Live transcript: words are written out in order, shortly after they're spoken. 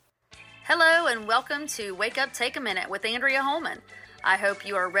Hello and welcome to Wake Up, Take a Minute with Andrea Holman. I hope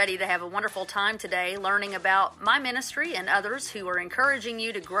you are ready to have a wonderful time today learning about my ministry and others who are encouraging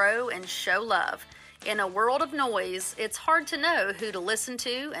you to grow and show love. In a world of noise, it's hard to know who to listen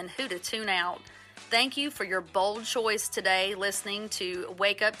to and who to tune out. Thank you for your bold choice today listening to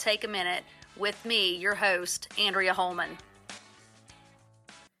Wake Up, Take a Minute with me, your host, Andrea Holman.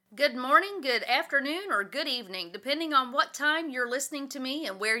 Good morning, good afternoon, or good evening, depending on what time you're listening to me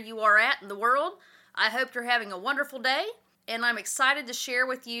and where you are at in the world. I hope you're having a wonderful day, and I'm excited to share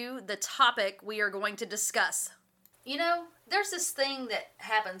with you the topic we are going to discuss. You know, there's this thing that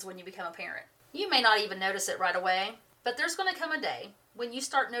happens when you become a parent. You may not even notice it right away, but there's going to come a day when you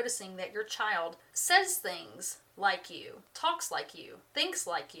start noticing that your child says things like you, talks like you, thinks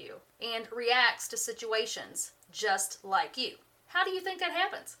like you, and reacts to situations just like you. How do you think that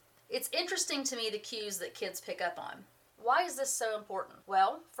happens? It's interesting to me the cues that kids pick up on. Why is this so important?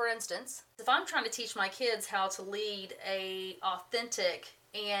 Well, for instance, if I'm trying to teach my kids how to lead a authentic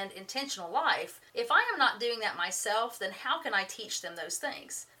and intentional life, if I am not doing that myself, then how can I teach them those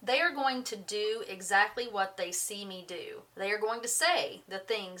things? They are going to do exactly what they see me do. They are going to say the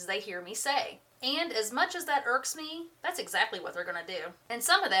things they hear me say. And as much as that irks me, that's exactly what they're going to do. And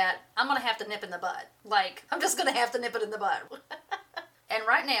some of that, I'm going to have to nip in the bud. I'm just going to have to nip it in the bud. And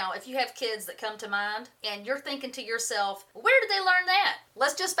right now, if you have kids that come to mind and you're thinking to yourself, where did they learn that?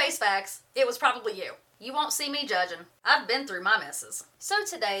 Let's just face facts. It was probably you. You won't see me judging. I've been through my messes. So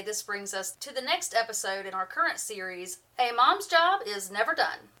today, this brings us to the next episode in our current series, A Mom's Job is Never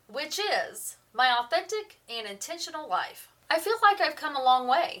Done, which is my authentic and intentional life. I feel like I've come a long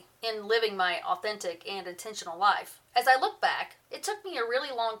way in living my authentic and intentional life. As I look back, it took me a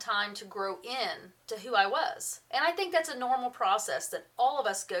really long time to grow in to who I was. And I think that's a normal process that all of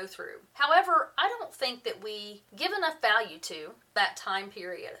us go through. However, I don't think that we give enough value to that time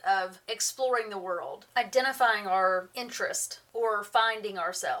period of exploring the world, identifying our interest, or finding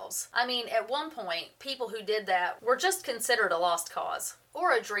ourselves. I mean, at one point, people who did that were just considered a lost cause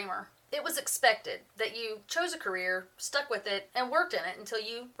or a dreamer. It was expected that you chose a career, stuck with it, and worked in it until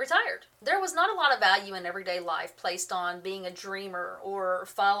you retired. There was not a lot of value in everyday life placed on being a dreamer or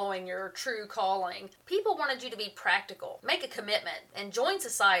following your true calling. People wanted you to be practical, make a commitment, and join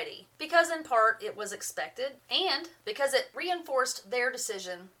society because in part it was expected and because it reinforced their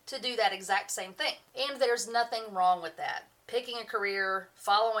decision to do that exact same thing. And there's nothing wrong with that. Picking a career,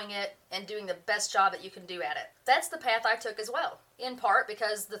 following it, and doing the best job that you can do at it. That's the path I took as well. In part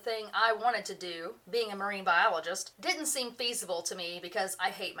because the thing I wanted to do, being a marine biologist, didn't seem feasible to me because I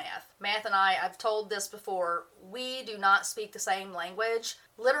hate math. Math and I've told this before, we do not speak the same language.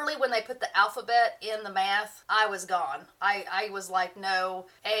 Literally, when they put the alphabet in the math, I was gone. I was like, no,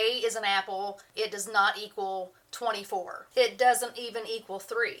 A is an apple. It does not equal 24. It doesn't even equal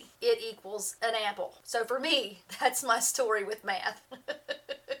 3. It equals an apple. So for me, that's my story with math.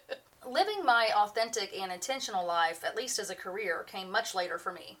 Living my authentic and intentional life, at least as a career, came much later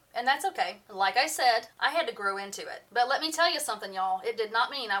for me. And that's okay. Like I said, I had to grow into it. But let me tell you something, y'all. It did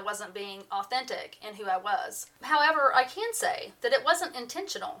not mean I wasn't being authentic in who I was. However, I can say that it wasn't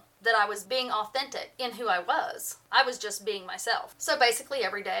intentional that I was being authentic in who I was. I was just being myself. So basically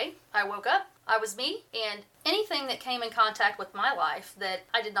every day I woke up, I was me, and anything that came in contact with my life that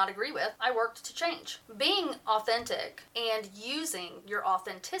I did not agree with, I worked to change. Being authentic and using your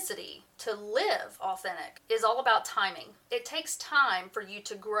authenticity to live authentic is all about timing. It takes time for you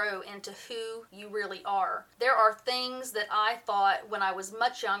to grow into who you really are. There are things that I thought when I was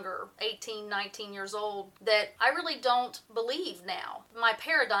much younger, 18, 19 years old, that I really don't believe now. My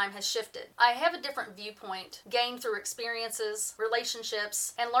paradigm has shifted. I have a different viewpoint gained through experiences,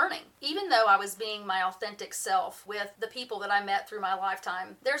 relationships, and learning. Even though I was being my authentic self with the people that I met through my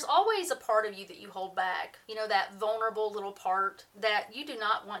lifetime, there's always a part of you that you hold back. You know, that vulnerable little part that you do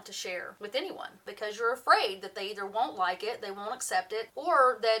not want to share with anyone because you're afraid that they either won't like it, they won't accept it,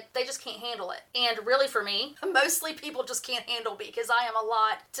 or that they just can't handle it. And really for me, mostly people just can't handle me because I am a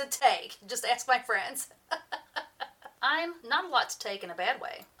lot to take. Just ask my friends. I'm not a lot to take in a bad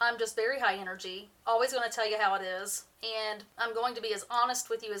way. I'm just very high energy, always going to tell you how it is, and I'm going to be as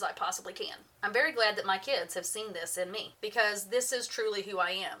honest with you as I possibly can. I'm very glad that my kids have seen this in me because this is truly who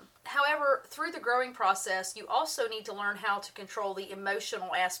I am. However, through the growing process, you also need to learn how to control the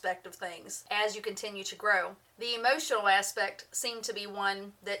emotional aspect of things as you continue to grow. The emotional aspect seemed to be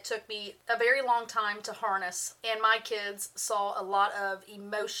one that took me a very long time to harness, and my kids saw a lot of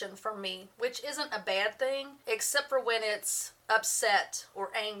emotion from me, which isn't a bad thing, except for when it's upset or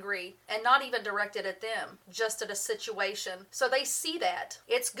angry, and not even directed at them, just at a situation. So they see that.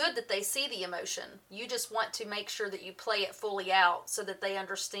 It's good that they see the emotion. You just want to make sure that you play it fully out so that they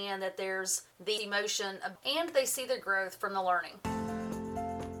understand that there's the emotion and they see the growth from the learning.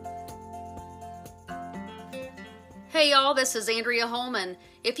 Hey y'all, this is Andrea Holman.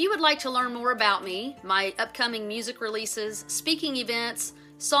 If you would like to learn more about me, my upcoming music releases, speaking events,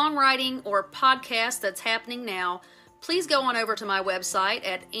 songwriting, or podcast that's happening now, please go on over to my website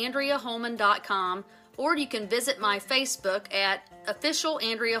at AndreaHolman.com, or you can visit my Facebook at Official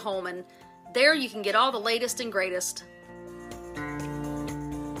Andrea Holman. There you can get all the latest and greatest.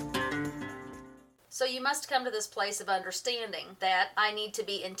 So you must come to this place of understanding that I need to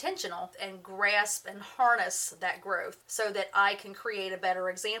be intentional and grasp and harness that growth so that I can create a better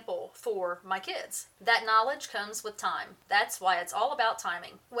example for my kids. That knowledge comes with time. That's why it's all about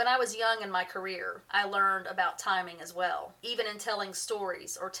timing. When I was young in my career, I learned about timing as well. Even in telling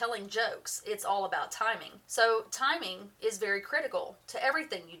stories or telling jokes, it's all about timing. So timing is very critical to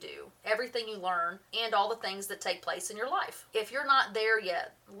everything you do, everything you learn, and all the things that take place in your life. If you're not there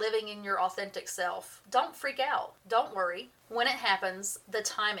yet, living in your authentic self, don't freak out. Don't worry. When it happens, the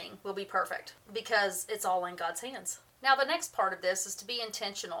timing will be perfect because it's all in God's hands. Now, the next part of this is to be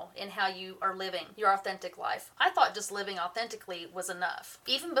intentional in how you are living your authentic life. I thought just living authentically was enough.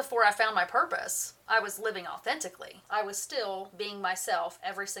 Even before I found my purpose, I was living authentically. I was still being myself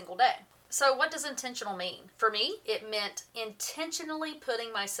every single day. So what does intentional mean? For me, it meant intentionally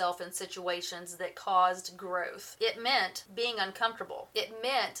putting myself in situations that caused growth. It meant being uncomfortable. It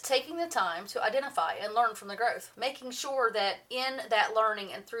meant taking the time to identify and learn from the growth, making sure that in that learning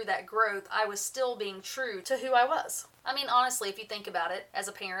and through that growth, I was still being true to who I was. I mean, honestly, if you think about it, as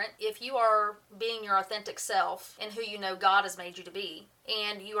a parent, if you are being your authentic self and who you know God has made you to be,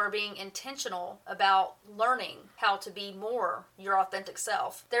 and you are being intentional about learning how to be more your authentic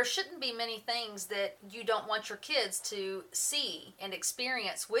self, there shouldn't be many things that you don't want your kids to see and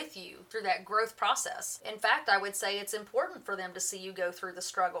experience with you through that growth process. In fact, I would say it's important for them to see you go through the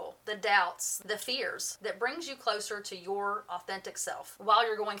struggle, the doubts, the fears that brings you closer to your authentic self while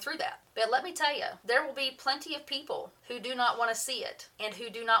you're going through that. But let me tell you, there will be plenty of people who do not want to see it and who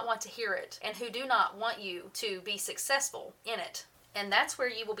do not want to hear it and who do not want you to be successful in it. And that's where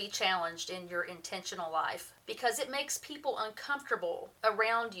you will be challenged in your intentional life, because it makes people uncomfortable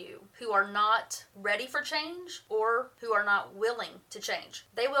around you who are not ready for change or who are not willing to change.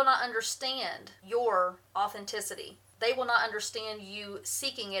 They will not understand your authenticity. They will not understand you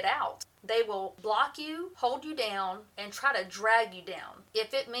seeking it out. They will block you, hold you down, and try to drag you down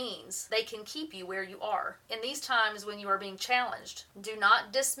if it means they can keep you where you are. In these times when you are being challenged, do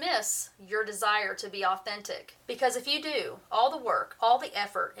not dismiss your desire to be authentic. Because if you do, all the work, all the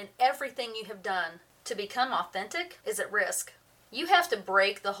effort, and everything you have done to become authentic is at risk. You have to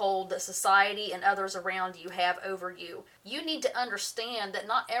break the hold that society and others around you have over you. You need to understand that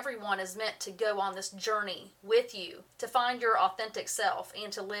not everyone is meant to go on this journey with you to find your authentic self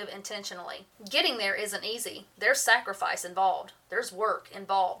and to live intentionally. Getting there isn't easy. There's sacrifice involved. There's work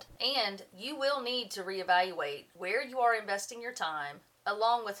involved. And you will need to reevaluate where you are investing your time,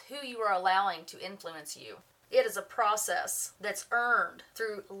 along with who you are allowing to influence you. It is a process that's earned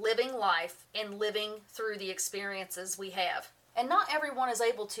through living life and living through the experiences we have. And not everyone is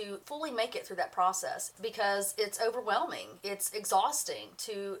able to fully make it through that process because it's overwhelming. It's exhausting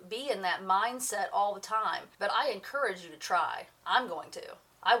to be in that mindset all the time. But I encourage you to try. I'm going to.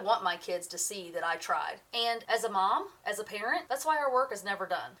 I want my kids to see that I tried. And as a mom, as a parent, that's why our work is never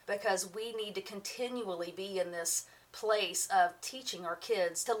done. Because we need to continually be in this place of teaching our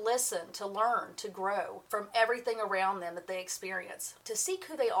kids to listen, to learn, to grow from everything around them that they experience, to seek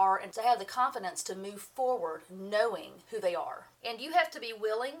who they are and to have the confidence to move forward knowing who they are. And you have to be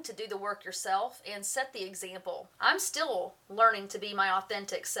willing to do the work yourself and set the example. I'm still learning to be my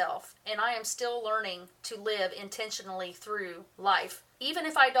authentic self, and I am still learning to live intentionally through life. Even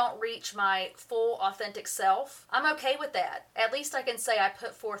if I don't reach my full authentic self, I'm okay with that. At least I can say I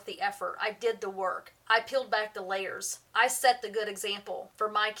put forth the effort. I did the work. I peeled back the layers. I set the good example for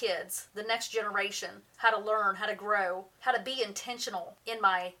my kids, the next generation, how to learn, how to grow, how to be intentional in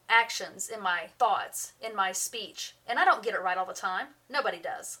my actions, in my thoughts, in my speech. And I don't get it right all the time. Nobody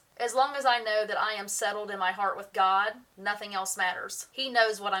does. As long as I know that I am settled in my heart with God, nothing else matters. He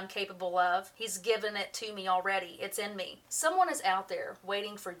knows what I'm capable of. He's given it to me already. It's in me. Someone is out there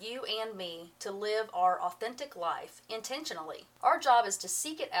waiting for you and me to live our authentic life intentionally. Our job is to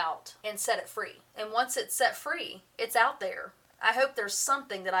seek it out and set it free. And once it's set free, it's out there. I hope there's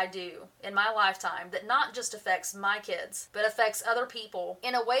something that I do in my lifetime that not just affects my kids, but affects other people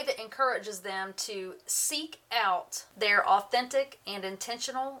in a way that encourages them to seek out their authentic and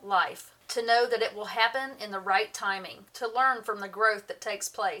intentional life, to know that it will happen in the right timing, to learn from the growth that takes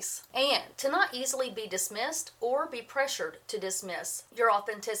place, and to not easily be dismissed or be pressured to dismiss your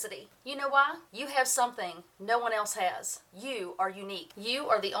authenticity. You know why? You have something no one else has. You are unique. You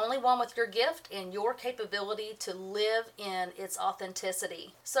are the only one with your gift and your capability to live in its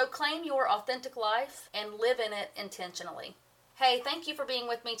authenticity. So claim your authentic life and live in it intentionally. Hey, thank you for being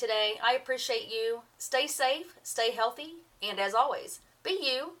with me today. I appreciate you. Stay safe, stay healthy, and as always, be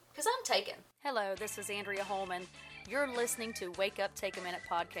you, because I'm taken. Hello, this is Andrea Holman. You're listening to Wake Up, Take a Minute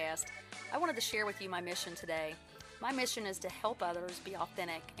podcast. I wanted to share with you my mission today. My mission is to help others be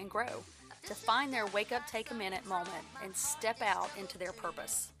authentic and grow, to find their Wake Up, Take a Minute moment and step out into their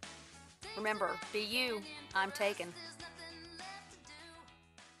purpose. Remember, be you, I'm taken.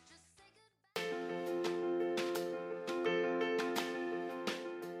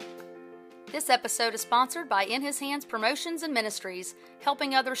 This episode is sponsored by In His Hands Promotions and Ministries,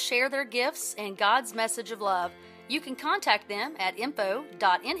 helping others share their gifts and God's message of love. You can contact them at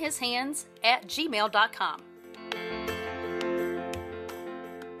info.inhishands@gmail.com.